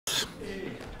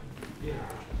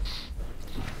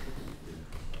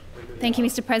Thank you,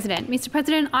 Mr President. Mr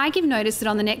President, I give notice that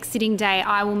on the next sitting day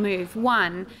I will move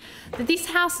 1, that this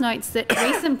House notes that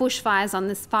recent bushfires on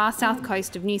the far south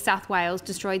coast of New South Wales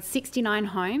destroyed 69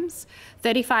 homes,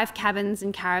 35 cabins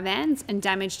and caravans and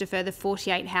damaged a further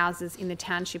 48 houses in the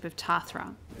township of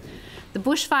Tathra. The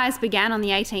bushfires began on the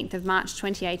 18th of March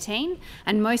 2018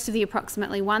 and most of the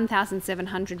approximately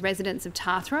 1,700 residents of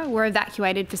Tathra were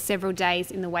evacuated for several days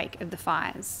in the wake of the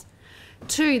fires.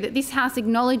 2, that this House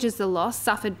acknowledges the loss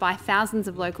suffered by thousands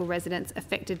of local residents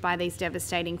affected by these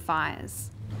devastating fires.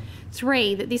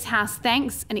 3, that this House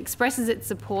thanks and expresses its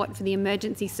support for the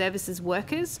emergency services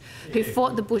workers who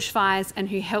fought the bushfires and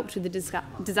who helped with the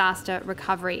disaster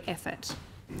recovery effort.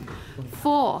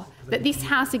 4, that this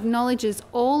House acknowledges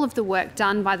all of the work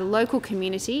done by the local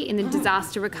community in the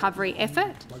disaster recovery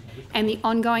effort and the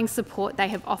ongoing support they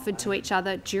have offered to each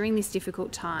other during this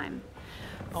difficult time.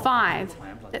 5,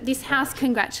 that this House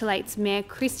congratulates Mayor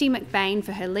Christy McBain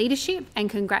for her leadership and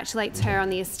congratulates her on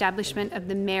the establishment of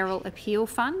the Mayoral Appeal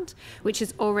Fund, which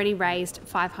has already raised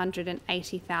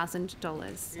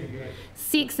 $580,000.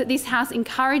 6, that this House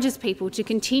encourages people to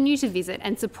continue to visit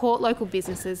and support local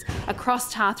businesses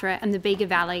across Tathra and the Bega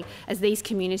Valley as these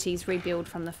communities rebuild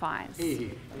from the fires.